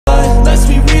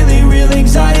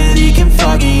anxiety can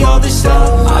foggy all this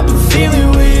stuff. I've been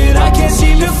feeling weird, I can't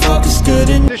seem to focus good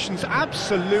enough. Conditions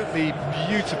absolutely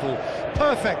beautiful,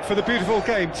 perfect for the beautiful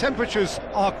game. Temperatures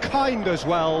are kind as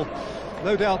well,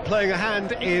 no doubt playing a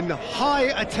hand in high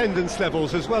attendance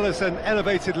levels as well as an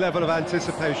elevated level of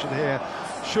anticipation here.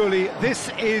 Surely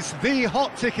this is the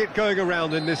hot ticket going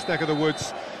around in this neck of the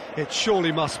woods. It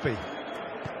surely must be.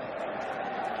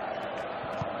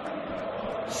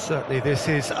 Certainly this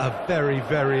is a very,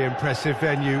 very impressive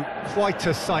venue, quite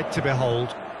a sight to behold.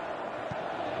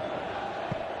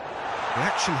 The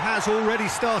action has already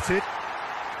started.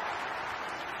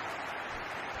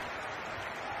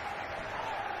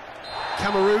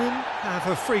 Cameroon have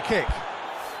a free kick.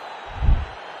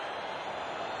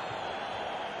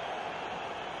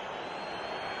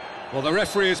 Well, the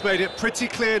referee has made it pretty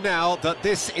clear now that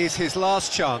this is his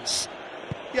last chance.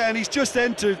 Yeah, and he's just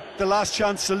entered the last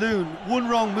chance saloon. One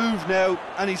wrong move now,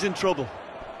 and he's in trouble.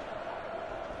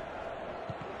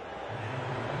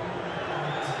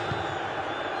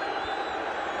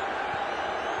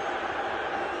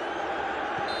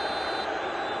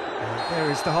 There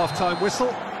is the half-time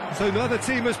whistle. So neither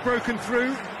team has broken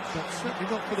through, but certainly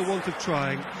not for the want of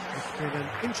trying. It's been an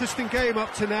interesting game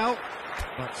up to now,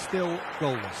 but still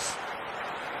goalless.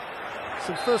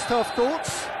 Some first-half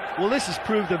thoughts? Well, this has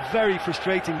proved a very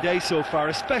frustrating day so far,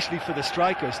 especially for the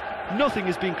strikers. Nothing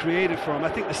has been created for them. I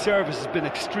think the service has been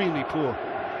extremely poor.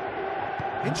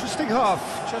 Interesting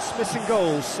half, just missing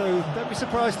goals, so don't be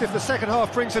surprised if the second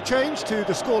half brings a change to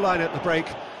the scoreline at the break,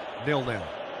 0-0.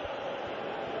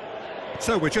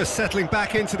 So we're just settling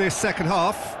back into this second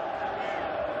half.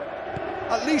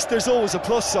 At least there's always a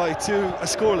plus side to a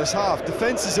scoreless half.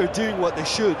 Defences are doing what they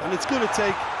should, and it's going to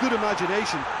take good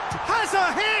imagination. Has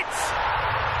a hit!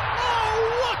 Oh,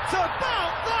 what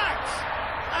about that?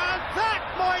 And that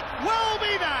might well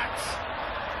be that!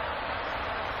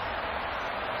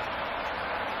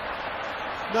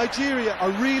 Nigeria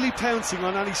are really pouncing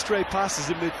on any stray passes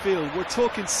in midfield. We're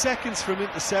talking seconds from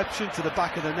interception to the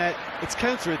back of the net. It's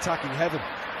counter-attacking heaven.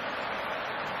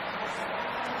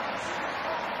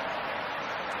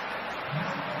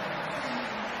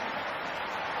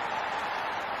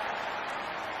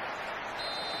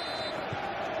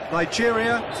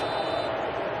 Nigeria,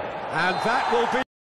 and that will be